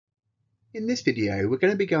In this video, we're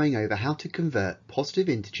going to be going over how to convert positive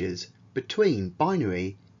integers between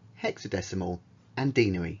binary, hexadecimal, and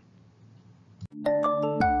denary.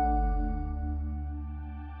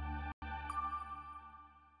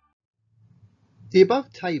 The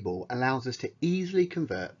above table allows us to easily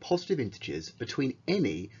convert positive integers between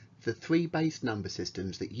any of the three base number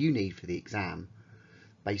systems that you need for the exam.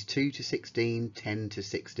 Base 2 to 16, 10 to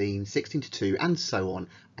 16, 16 to 2, and so on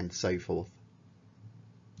and so forth.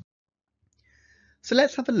 So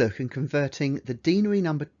let's have a look at converting the denary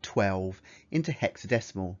number 12 into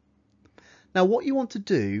hexadecimal. Now what you want to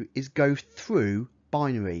do is go through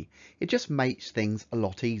binary. It just makes things a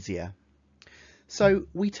lot easier. So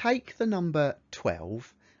we take the number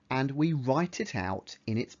 12 and we write it out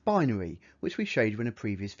in its binary, which we showed you in a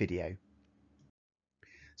previous video.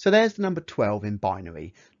 So there's the number 12 in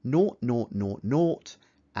binary, 0, 0, 0, 0,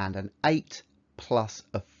 and an 8 plus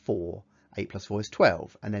a 4. 8 plus 4 is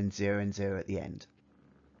 12, and then 0 and 0 at the end.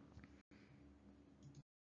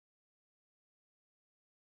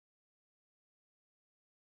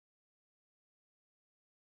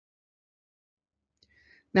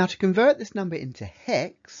 Now to convert this number into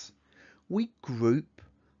hex, we group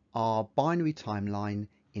our binary timeline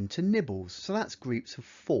into nibbles. So that's groups of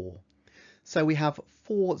 4. So we have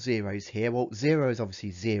 4 zeros here. Well, 0 is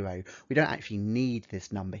obviously 0. We don't actually need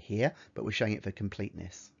this number here, but we're showing it for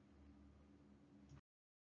completeness.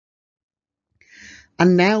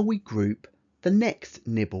 And now we group the next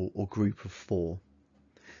nibble or group of 4.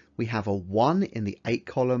 We have a 1 in the 8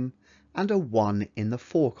 column and a 1 in the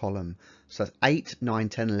 4 column. So that's 8, 9,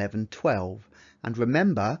 10, 11, 12. And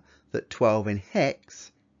remember that 12 in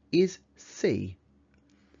hex is C.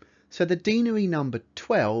 So the denary number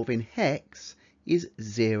 12 in hex is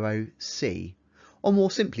 0C, or more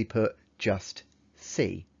simply put, just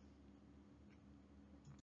C.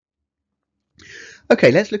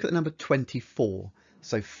 Okay, let's look at the number 24.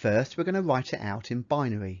 So first we're going to write it out in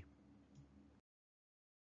binary.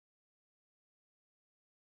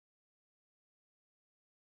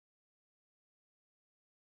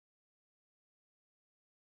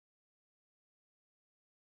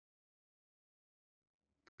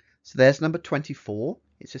 So there's number 24.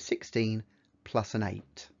 It's a 16 plus an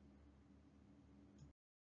 8.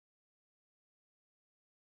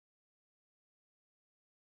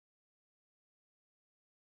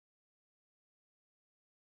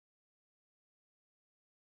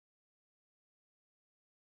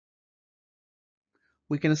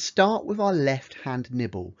 We're going to start with our left-hand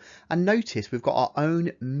nibble, and notice we've got our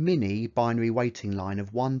own mini binary weighting line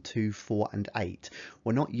of 1, 2, 4 and 8.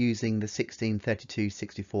 We're not using the 16, 32,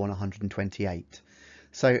 64 and 128.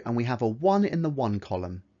 And we have a 1 in the 1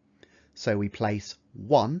 column. So we place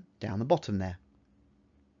 1 down the bottom there.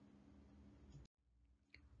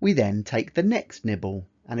 We then take the next nibble,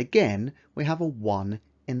 and again we have a 1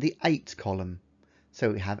 in the 8 column.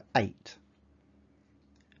 So we have 8.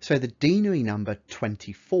 So the denary number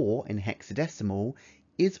 24 in hexadecimal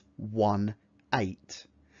is 18.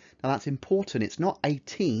 Now that's important, it's not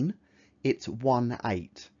 18, it's 18. And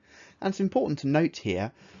it's important to note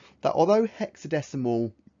here that although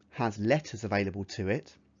hexadecimal has letters available to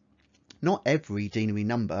it, not every denary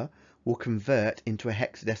number will convert into a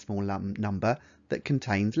hexadecimal number that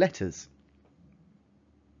contains letters.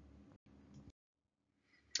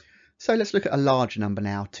 So let's look at a large number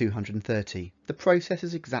now, 230. The process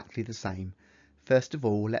is exactly the same. First of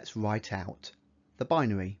all, let's write out the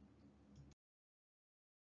binary.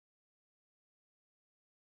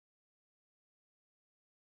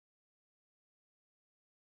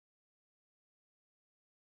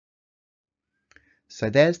 So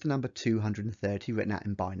there's the number 230 written out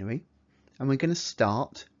in binary. And we're going to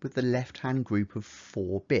start with the left-hand group of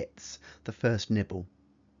 4 bits, the first nibble.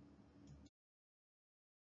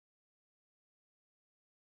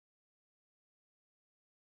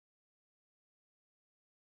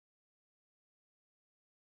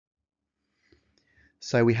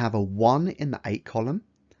 So we have a 1 in the 8 column,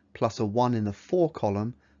 plus a 1 in the 4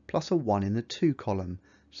 column, plus a 1 in the 2 column.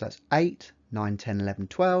 So that's 8, 9, 10, 11,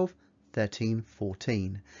 12, 13,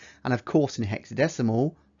 14. And of course in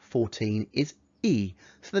hexadecimal, 14 is E.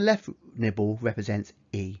 So the left nibble represents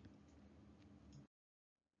E.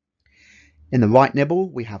 In the right nibble,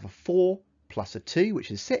 we have a 4 plus a 2, which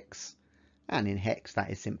is 6. And in hex, that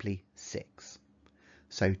is simply 6.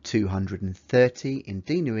 So 230 in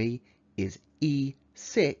denary is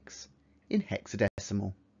E6 in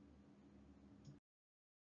hexadecimal.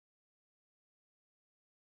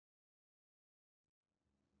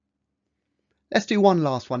 Let's do one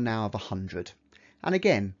last one now of 100. And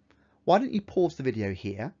again, why don't you pause the video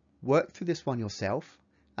here, work through this one yourself,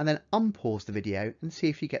 and then unpause the video and see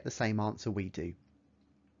if you get the same answer we do.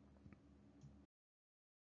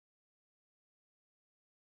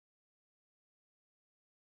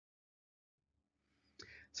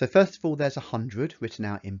 So first of all, there's 100 written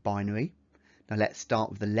out in binary. Now let's start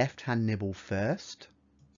with the left-hand nibble first.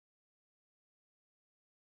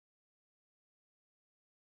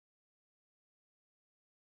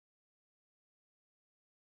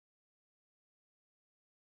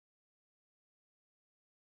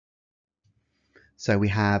 So we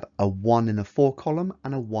have a 1 in the 4 column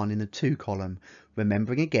and a 1 in the 2 column.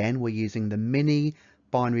 Remembering again, we're using the mini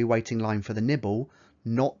binary weighting line for the nibble,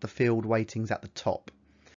 not the field weightings at the top.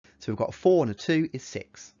 So we've got a 4 and a 2 is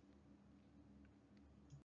 6.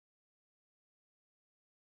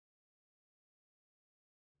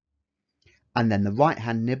 And then the right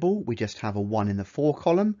hand nibble, we just have a 1 in the 4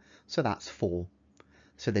 column, so that's 4.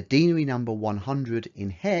 So the denary number 100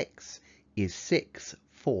 in hex is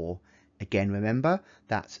 64. Again, remember,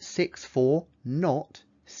 that's 64, not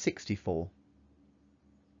 64.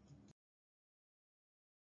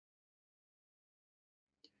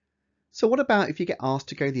 So what about if you get asked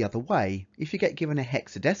to go the other way? If you get given a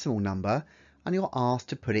hexadecimal number and you're asked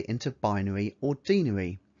to put it into binary or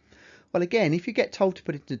denary? Well, again, if you get told to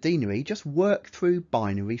put it into denary, just work through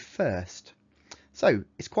binary first. So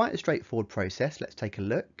it's quite a straightforward process. Let's take a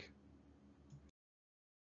look.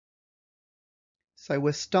 So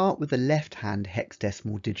we'll start with the left-hand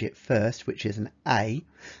hexadecimal digit first, which is an A,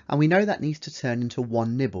 and we know that needs to turn into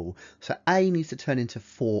one nibble. So A needs to turn into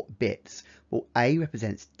 4 bits. Well, A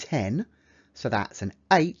represents 10, so that's an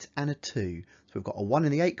 8 and a 2. So we've got a 1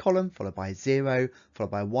 in the 8 column, followed by a 0,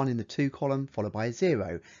 followed by a 1 in the 2 column, followed by a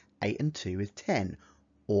 0. 8 and 2 is 10,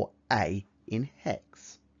 or A in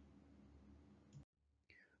hex.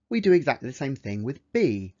 We do exactly the same thing with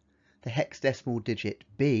B. The hexadecimal digit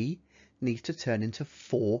B needs to turn into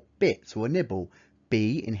 4 bits or a nibble.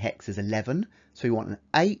 B in hex is 11, so we want an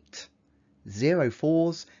 8, 0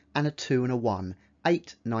 4s, and a 2 and a 1.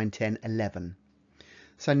 8, 9, 10, 11.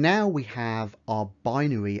 So now we have our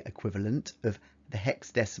binary equivalent of the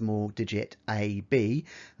hexadecimal digit AB,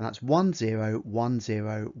 and that's 10, 10,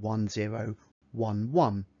 10,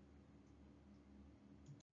 11.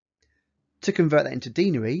 To convert that into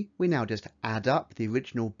denary, we now just add up the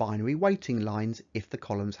original binary weighting lines if the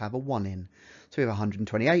columns have a 1 in. So we have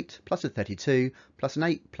 128 plus a 32 plus an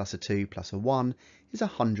 8 plus a 2 plus a 1 is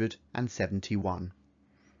 171.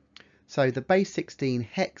 So the base 16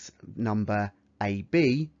 hex number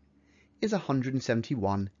AB is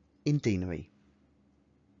 171 in denary.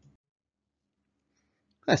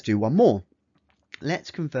 Let's do one more. Let's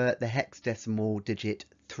convert the hexadecimal digit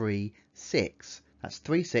 36. That's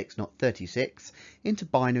 36, not 36, into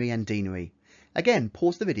binary and denary. Again,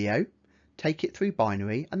 pause the video, take it through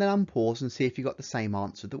binary, and then unpause and see if you got the same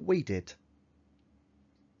answer that we did.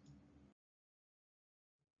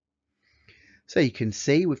 So you can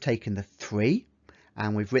see we've taken the 3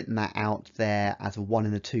 and we've written that out there as a 1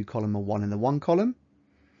 in the 2 column, a 1 in the 1 column.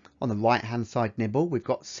 On the right hand side nibble, we've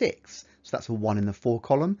got 6, so that's a 1 in the 4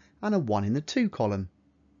 column and a 1 in the 2 column.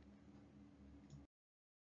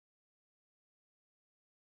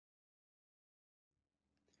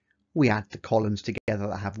 We add the columns together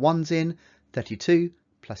that have 1s in. 32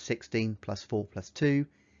 plus 16 plus 4 plus 2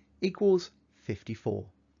 equals 54.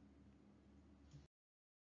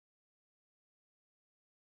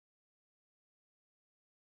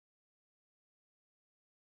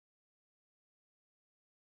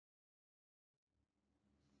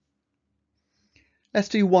 Let's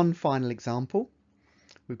do one final example.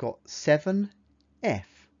 We've got 7F.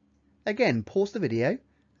 Again, pause the video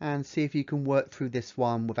and see if you can work through this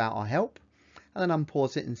one without our help, and then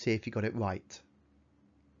unpause it and see if you got it right.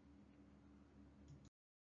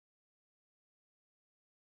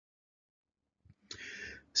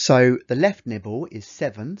 So the left nibble is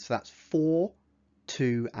 7, so that's 4,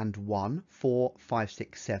 2 and 1, 4, 5,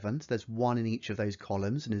 6, 7. So there's 1 in each of those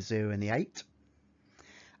columns and a 0 in the 8.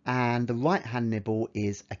 And the right hand nibble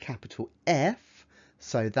is a capital F,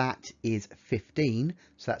 so that is 15.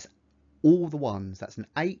 So that's all the ones. That's an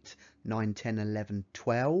 8, 9, 10, 11,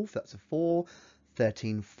 12. That's a 4,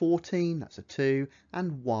 13, 14. That's a 2,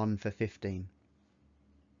 and 1 for 15.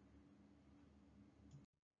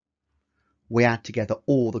 We add together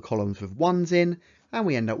all the columns with 1s in, and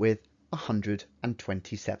we end up with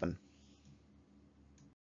 127.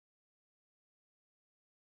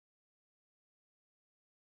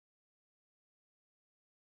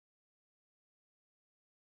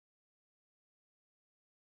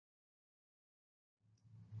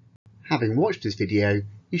 Having watched this video,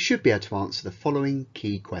 you should be able to answer the following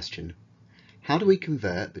key question. How do we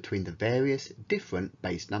convert between the various different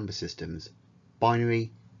base number systems,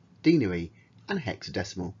 binary, denary, and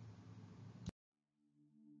hexadecimal?